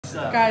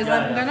Guys,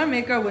 I'm gonna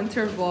make a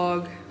winter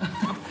vlog.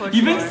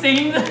 You've been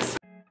saying this.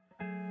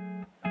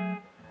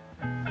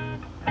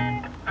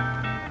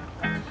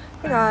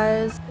 Hey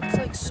guys, it's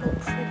like so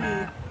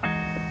pretty.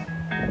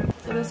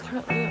 It is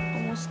currently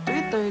almost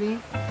 3:30.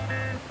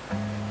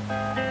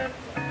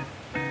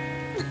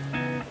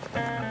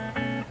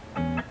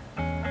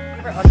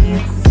 For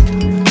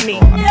audience, me.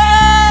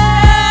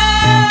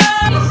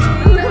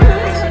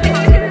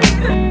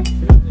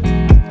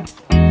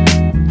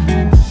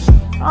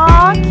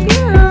 Aw,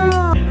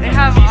 cute! They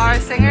have our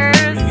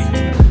singers.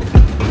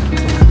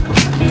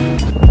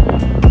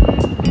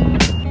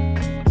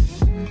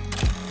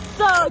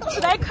 So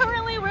today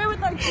currently we're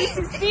with our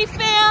GCC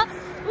fan.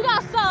 We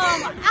got some,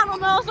 I don't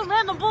know, some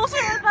random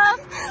bullshit with us.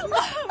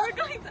 We're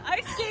going to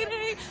ice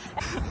skating.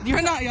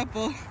 You're not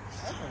Yappo.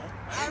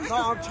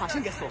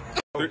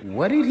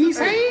 What did he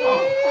say?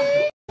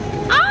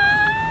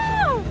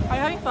 Oh! Are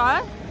you having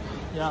fun?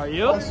 Yeah, are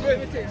you?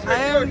 I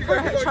am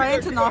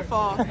trying to not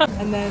fall.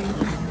 And then...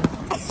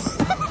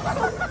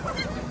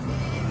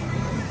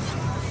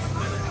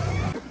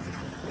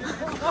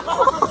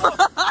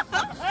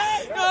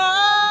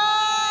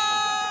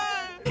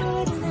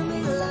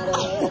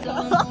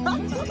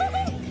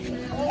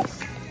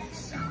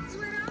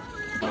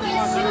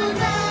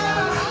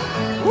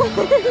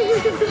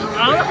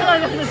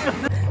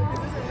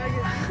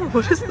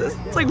 What is this?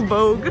 It's like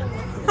Vogue.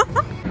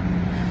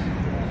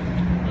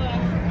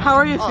 How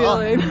are you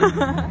feeling?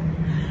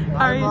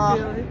 How are you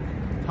feeling?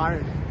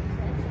 Tired,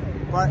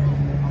 but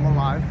I'm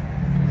alive,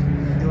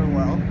 doing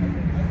well.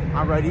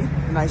 I'm ready,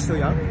 and I'm still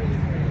young.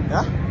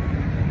 Yeah?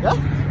 Yeah?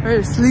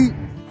 Ready to sleep.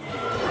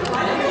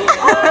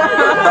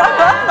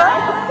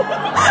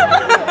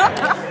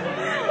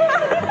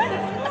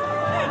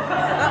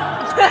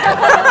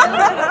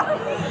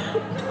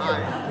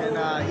 Can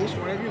each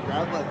one of you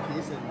grab a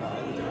piece and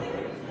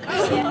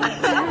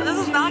This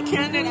is not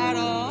candid at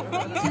all.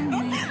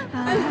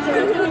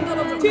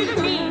 To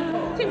me.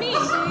 To me.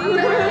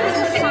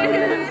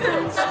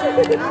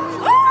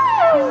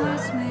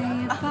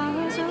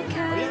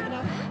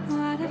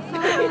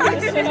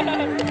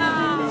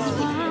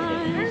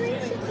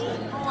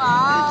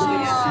 Wow.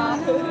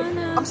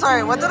 I'm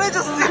sorry, what did I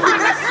just do?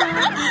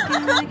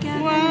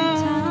 Wow.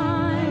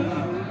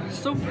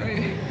 So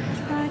pretty.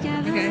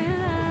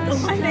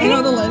 Okay. You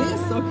know, the lighting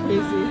is so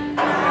crazy.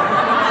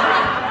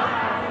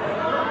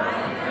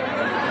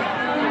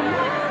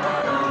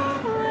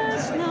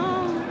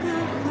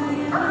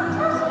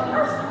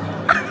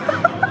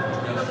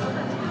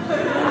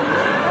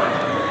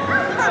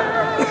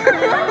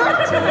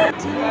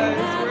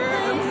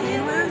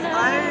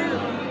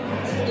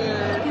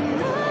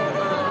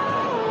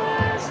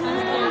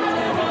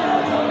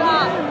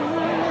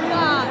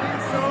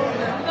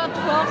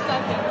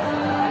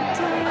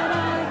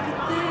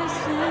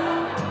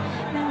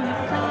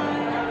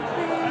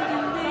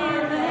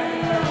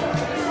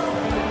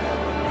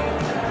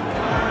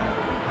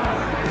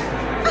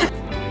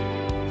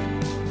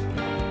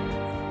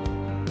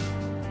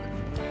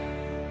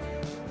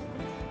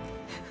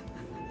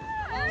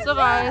 So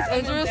guys,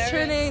 Andrew is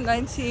turning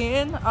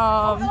 19.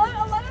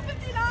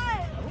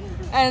 11:59.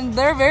 And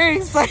they're very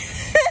excited.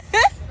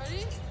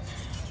 Ready?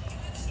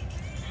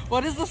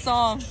 What is the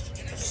song?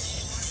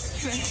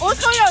 Oh, it's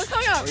coming out, it's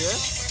coming out.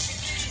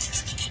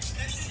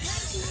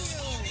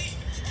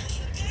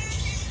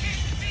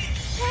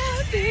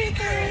 Happy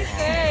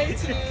birthday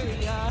to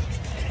ya.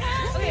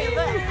 Okay,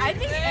 but I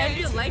think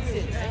Andrew likes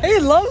it, right? He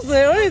loves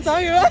it. What are you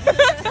talking about?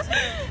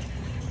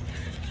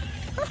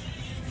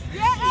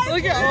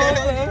 Look at all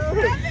of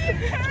them.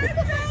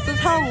 This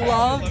is how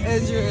loved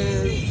Andrew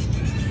is.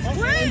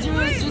 Andrew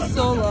is just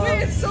so loved.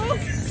 Wait, it's so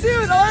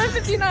soon.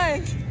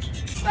 11:59.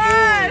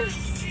 5,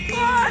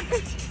 4,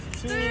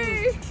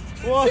 3,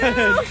 2, 1.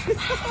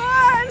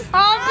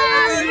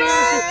 Happy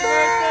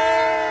birthday!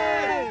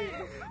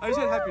 I just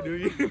said Happy New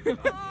Year. We'll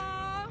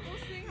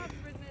sing happy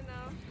birthday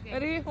now. Okay.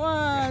 Ready?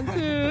 1,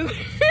 2, 3.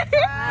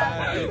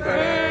 Happy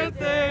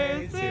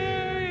birthday to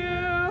you.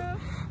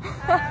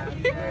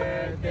 Happy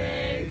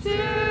birthday to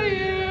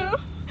you.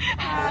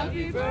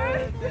 Happy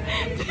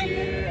birthday,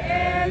 dear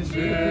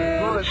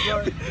Andrew.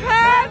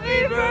 Happy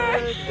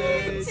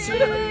birthday to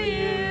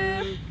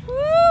you.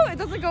 Woo! It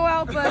doesn't go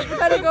out, but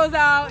then it goes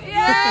out. Yay!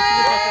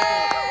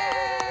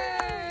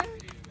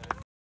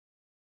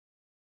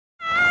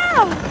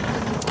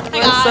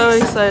 I'm so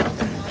excited.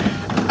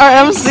 Our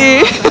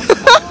MC.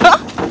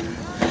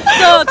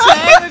 So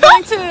today we're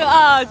going to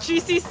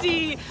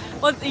GCC.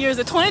 What year is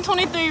it?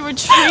 2023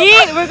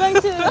 retreat. We're going to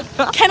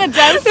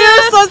Canadensis.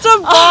 You're such a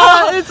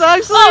bot. It's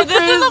actually this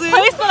crazy. is a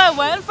place that I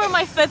went for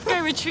my 5th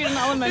grade retreat in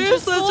elementary You're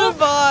school. such a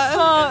bot.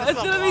 So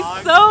it's gonna be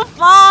so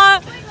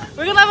fun.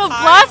 We're gonna have a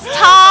blessed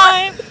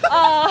time.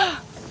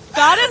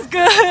 God is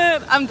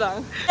good. I'm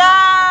done.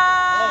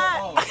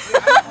 Yay!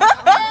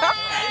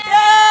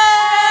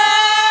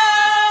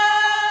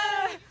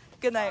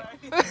 Good night.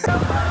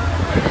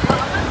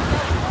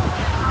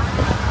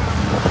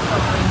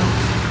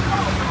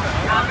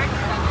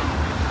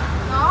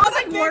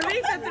 was like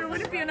worried that there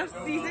wouldn't be enough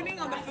seasoning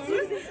on the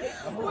food.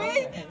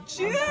 Wait,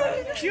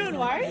 June,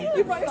 why are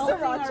you brought your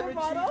sriracha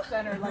bottle?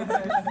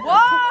 Whoa!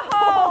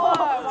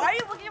 Why are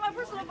you looking at my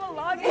personal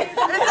belongings? It's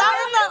out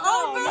in the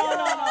open.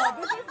 No.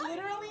 This is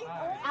literally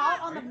out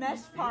on the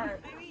mesh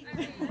part.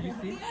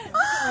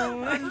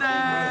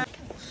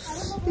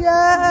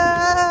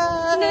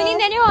 Yeah. 눈이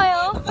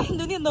내려와요.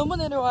 눈이 너무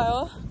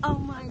내려와요. Oh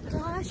my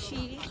gosh.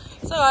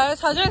 So guys,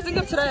 how'd you guys think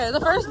of today? The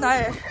first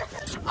night.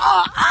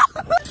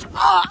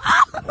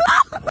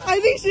 I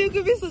think she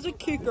could be such a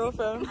cute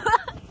girlfriend.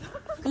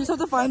 You just have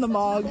to find the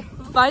mog.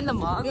 Find the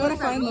mug. You gotta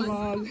find the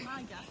mog. Man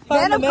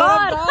Find the of man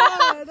God. of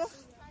God.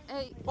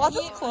 Hey, Watch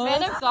us close.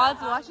 Man of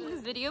God's watching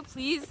this video,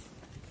 please.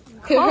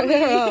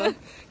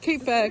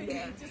 Kate Beck.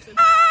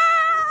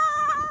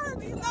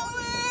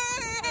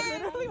 I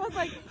literally was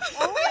like,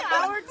 only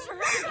our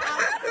church is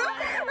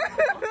outside.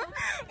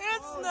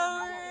 It's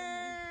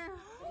snowing.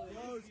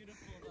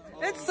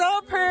 It's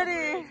so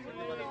pretty.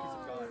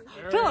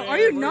 Philip, are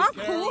you not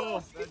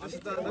cool?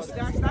 The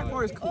snack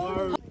bar is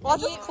closed.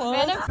 Watch us close.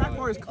 Snack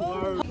bar is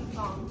closed.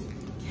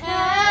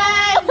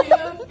 Can you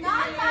feel the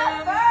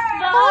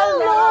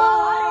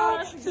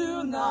love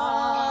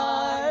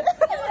Tonight.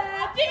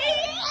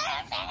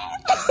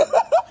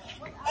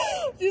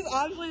 She's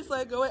honestly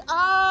like going,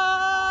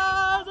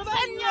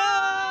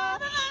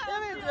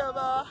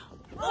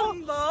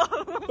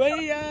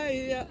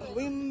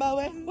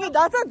 Wait,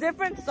 that's a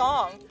different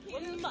song.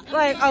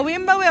 Like, a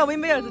wimba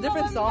is a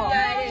different song.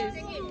 Yeah, it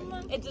is.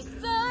 It's a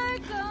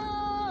circle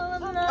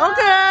of love.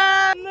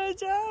 Okay. In the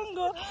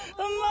jungle,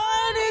 the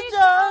mighty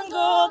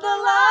jungle, the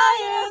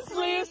lion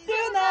sleeps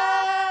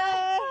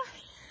tonight.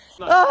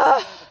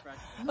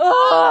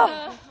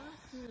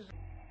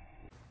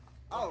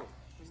 Oh,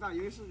 it's not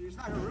you. It's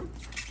not your room.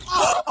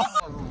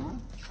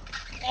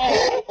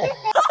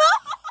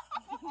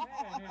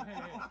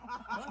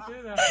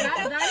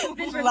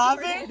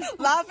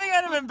 Laughing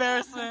out of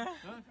embarrassment.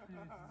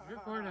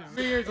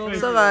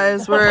 So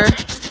guys, we're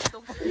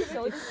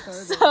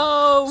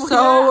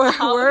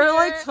we're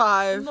like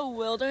 5 in the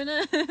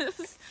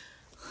wilderness.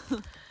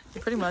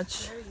 pretty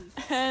much.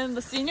 And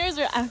the seniors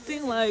are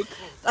acting like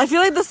I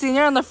feel like the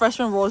senior and the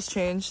freshman roles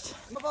changed.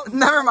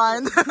 Never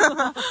mind.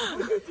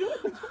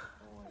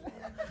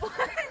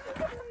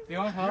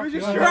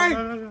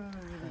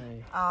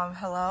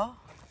 Hello.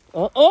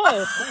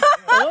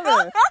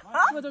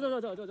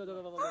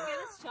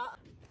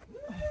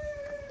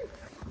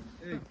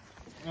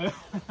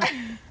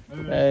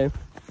 Hey,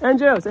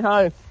 Andrew, say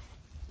hi.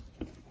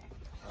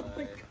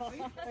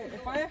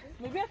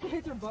 Maybe I have to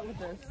hit your butt with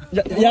this.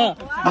 Yeah.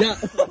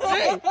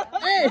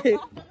 Hey,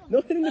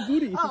 no hitting the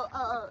booty.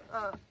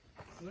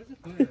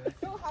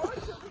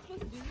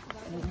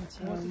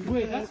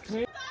 Wait, that's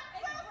great.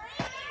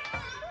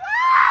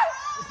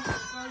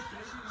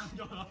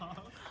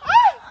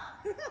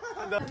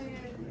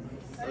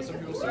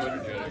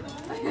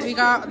 We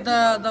got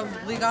the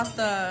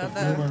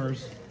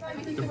boomers.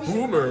 The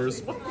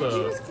boomers? What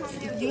the?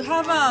 You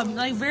have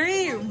like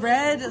very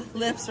red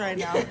lips right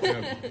now.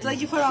 It's like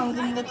you put on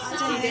some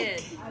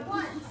lipstick.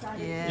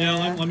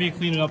 Yeah, let me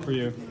clean it up for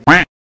you.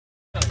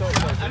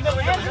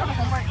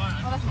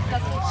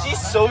 She's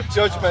so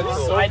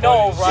judgmental. I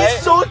know, right?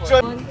 She's so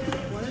judgmental.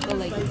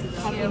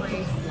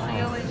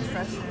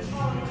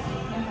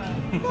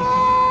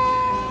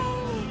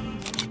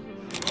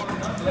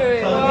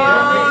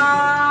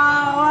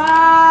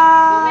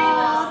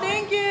 Wow.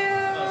 Thank you.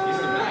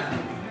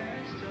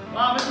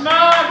 Wow, Mr.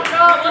 Mark, what's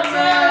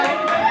up?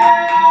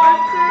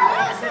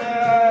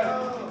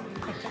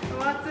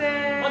 What's it?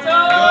 What's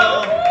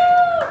up?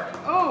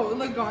 Oh,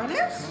 the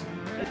garnish?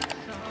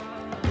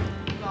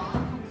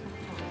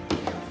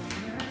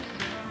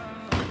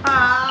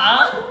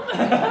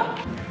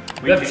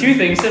 We have 2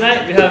 things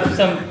tonight. We have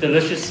some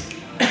delicious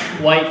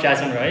white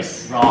jasmine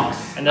rice. Rocks.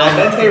 And then Al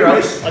dente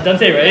rice? Al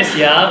dente rice,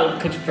 yeah,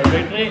 cooked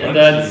perfectly. And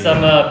then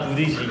some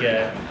booty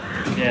jjigae.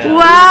 Yeah.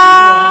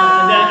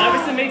 Wow. And then I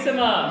was to make some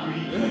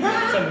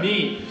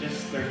meat,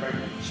 just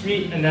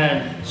meat, and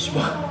then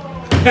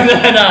and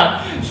then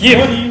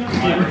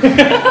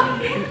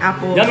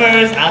Apple.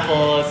 Yummers,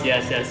 apples,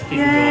 yes, please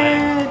enjoy.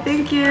 Yay,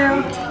 thank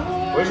you.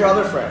 Where's your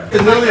other friend?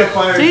 It's literally a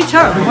fire. Jay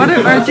Chuck,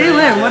 Jay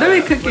Lim, what are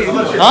we cooking?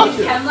 Huh?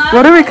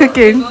 What are we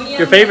cooking?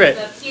 Your favorite?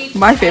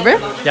 My favorite?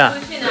 Yeah.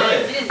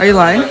 Are you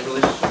lying?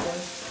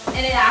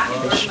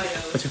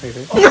 What's your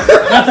favorite?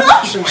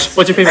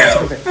 What's your favorite?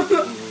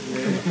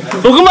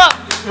 Bokuma!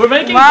 We're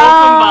making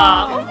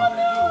Wow. bokuma.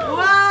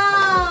 Wow.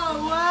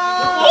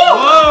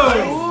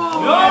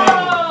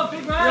 Whoa!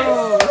 Big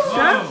rice!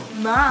 Chef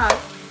Matt,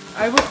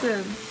 I was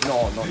in.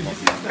 No.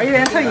 Are you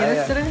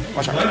anti-units today?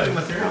 I'm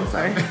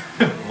sorry.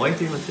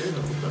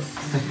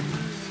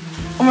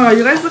 Oh my god,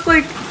 you guys look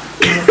like...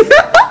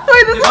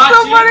 Wait, this is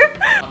so funny.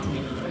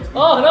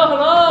 Oh,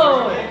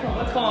 hello!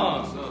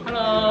 Welcome!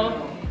 Hello!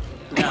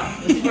 Yeah,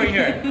 this is right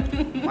here.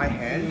 My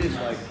hand is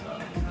like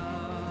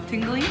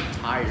Tingly?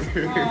 tired. I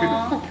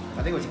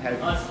think it was heavy.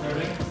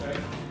 Sorry.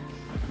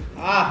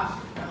 Ah!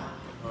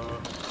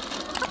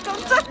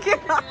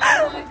 깜짝이야.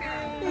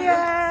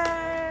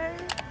 Yay!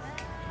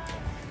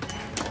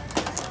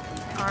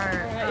 part.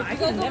 I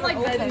can never like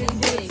veggies.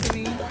 Give it to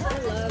me.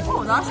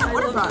 Oh, that's not,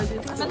 what is that?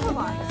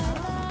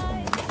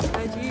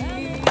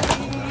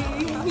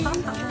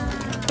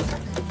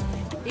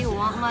 Do you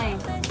want my?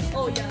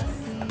 Oh yes.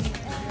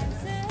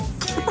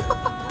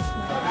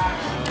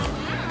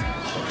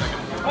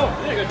 Oh,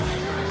 there you go.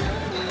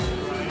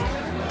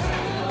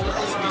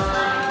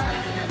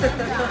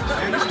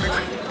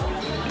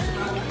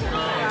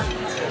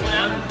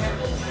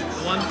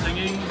 One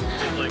singing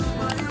is like.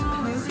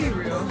 Is he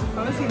real?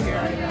 How is he here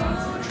right now?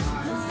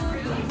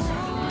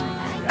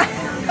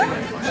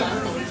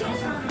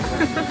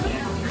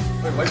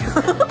 Wait, what?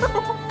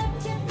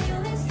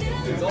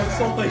 It's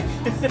also like.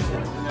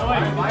 Oh,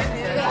 wait.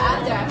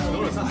 No,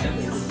 it's not.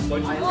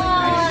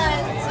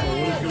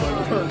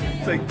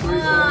 It's like 3.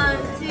 1,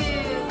 2,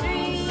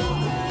 3.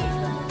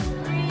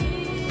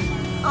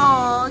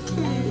 Oh,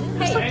 cute.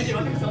 Hey.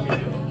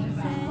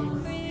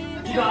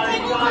 You got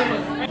it.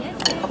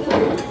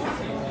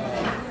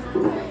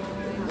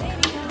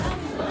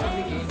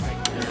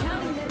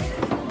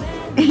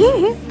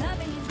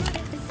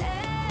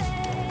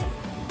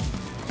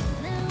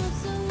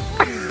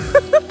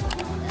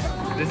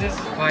 This is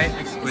quite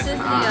exquisite. This is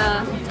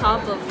the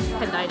top of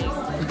Penditing.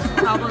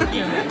 Top of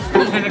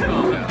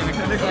Pinnacle.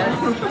 Yes.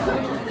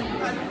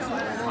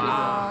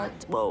 Wow.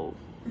 Whoa.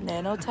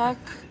 Nanotech.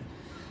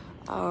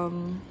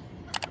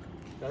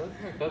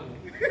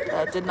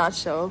 That did not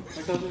show.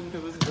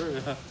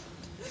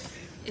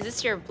 Is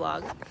this your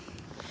vlog?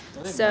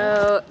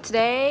 So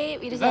today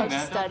we decided to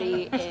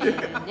study in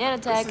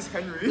nanotech,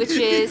 which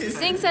is the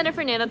Sing Center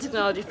for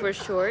Nanotechnology for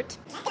short.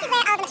 This is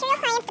where all the material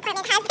science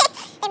department has their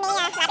mini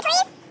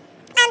laboratories.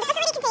 The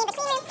facility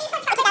contains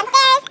a clean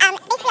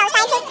room, which is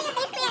downstairs. Basically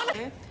all the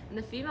scientists. And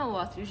the female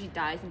wasp usually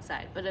dies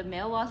inside, but a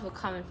male wasp will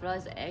come and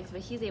fertilize the eggs,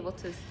 but he's able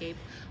to escape.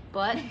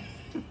 But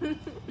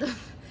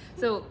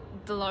so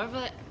the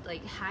larvae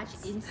like hatch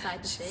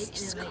inside the fig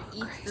and then like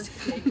eats the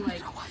fig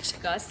like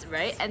guts,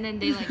 right? And then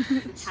they like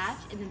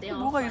hatch and then they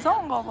all 뭐가 fly out.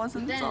 이상한가 봐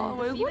Then 진짜. the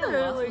왜 female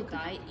그래? wasp will Like,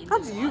 die in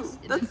that's the you.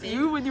 wasp, in That's the fig.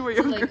 you when you were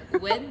So, younger.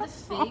 like when the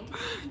fig,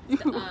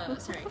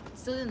 sorry.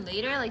 So then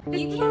later, like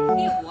you can't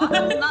feel wasp,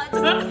 it's not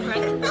just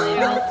present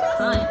there all the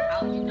time.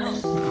 How do you know?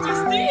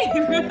 Justine!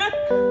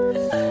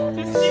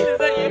 Justine, is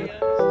that you?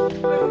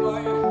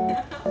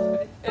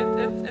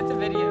 It's a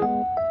video.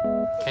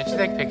 Can't you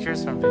take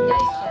pictures from videos?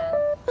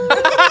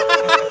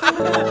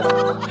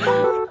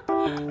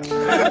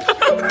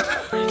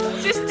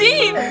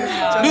 Justine!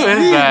 Who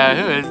is that?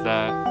 Who is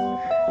that?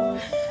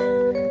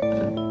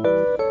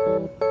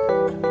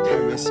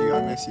 I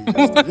miss you.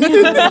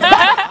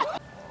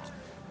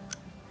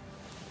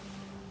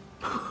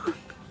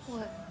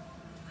 What?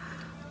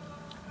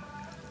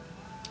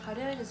 How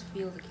did I just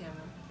feel the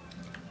camera?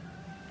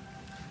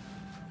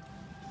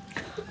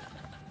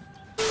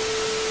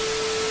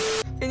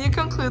 Can you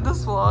conclude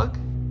this vlog?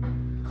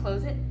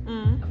 Close it?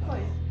 Of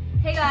course.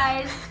 Hey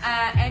guys,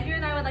 Andrew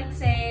and I would like to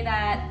say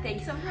that thank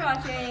you so much for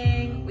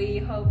watching. We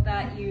hope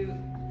that you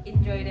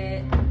enjoyed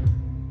it.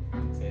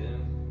 Say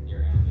them.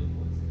 Your ambient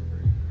voice.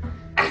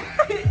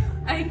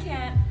 I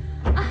can't.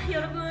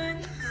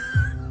 여러분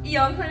이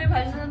영상을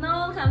봐주셔서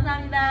너무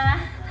감사합니다.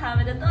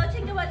 다음에도 또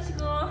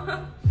챙겨봐주시고.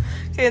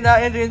 Okay, now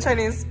Andrew in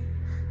Chinese.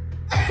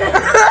 谢谢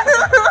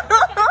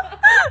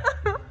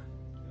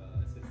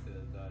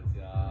大家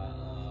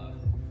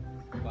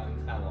观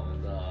看我们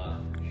的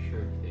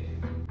视频。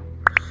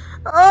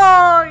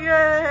 Oh,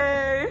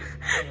 yay!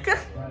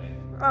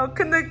 Oh,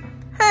 근데,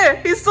 hey,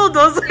 he still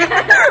does it.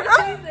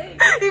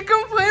 He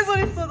complains when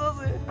he still does it.